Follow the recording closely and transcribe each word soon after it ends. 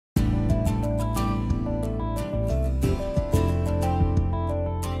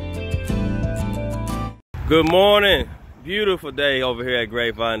Good morning. Beautiful day over here at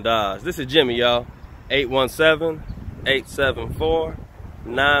Grapevine Dodge. This is Jimmy, y'all.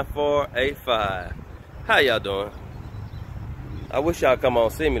 817-874-9485. How y'all doing? I wish y'all come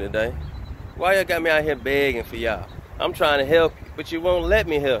on see me today. Why y'all got me out here begging for y'all? I'm trying to help you, but you won't let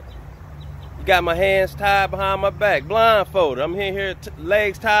me help. You got my hands tied behind my back, blindfolded. I'm here,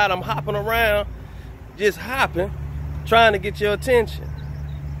 legs tied. I'm hopping around, just hopping, trying to get your attention.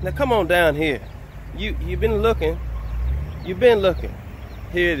 Now come on down here. You've been looking. You've been looking.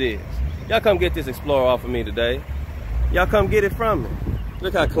 Here it is. Y'all come get this Explorer off of me today. Y'all come get it from me.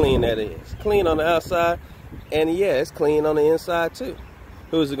 Look how clean that is. Clean on the outside, and yeah, it's clean on the inside too.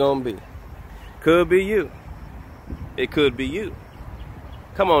 Who's it gonna be? Could be you. It could be you.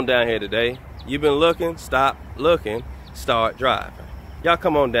 Come on down here today. You've been looking, stop looking, start driving. Y'all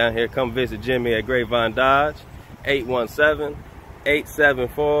come on down here, come visit Jimmy at Grapevine Dodge,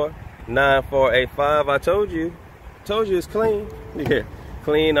 817-874-9485. I told you it's clean. Yeah,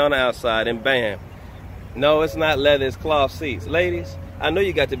 clean on the outside, and bam. No, it's not leather, it's cloth seats. Ladies, I know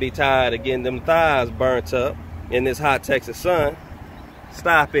you got to be tired of getting them thighs burnt up in this hot Texas sun.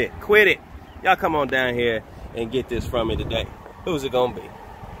 Stop it, quit it. Y'all come on down here and get this from me today. Who's it gonna be?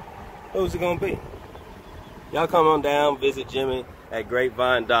 Who's it gonna be? Y'all come on down, visit Jimmy at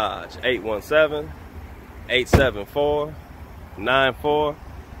Grapevine Dodge,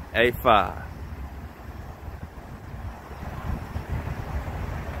 817-874-9485.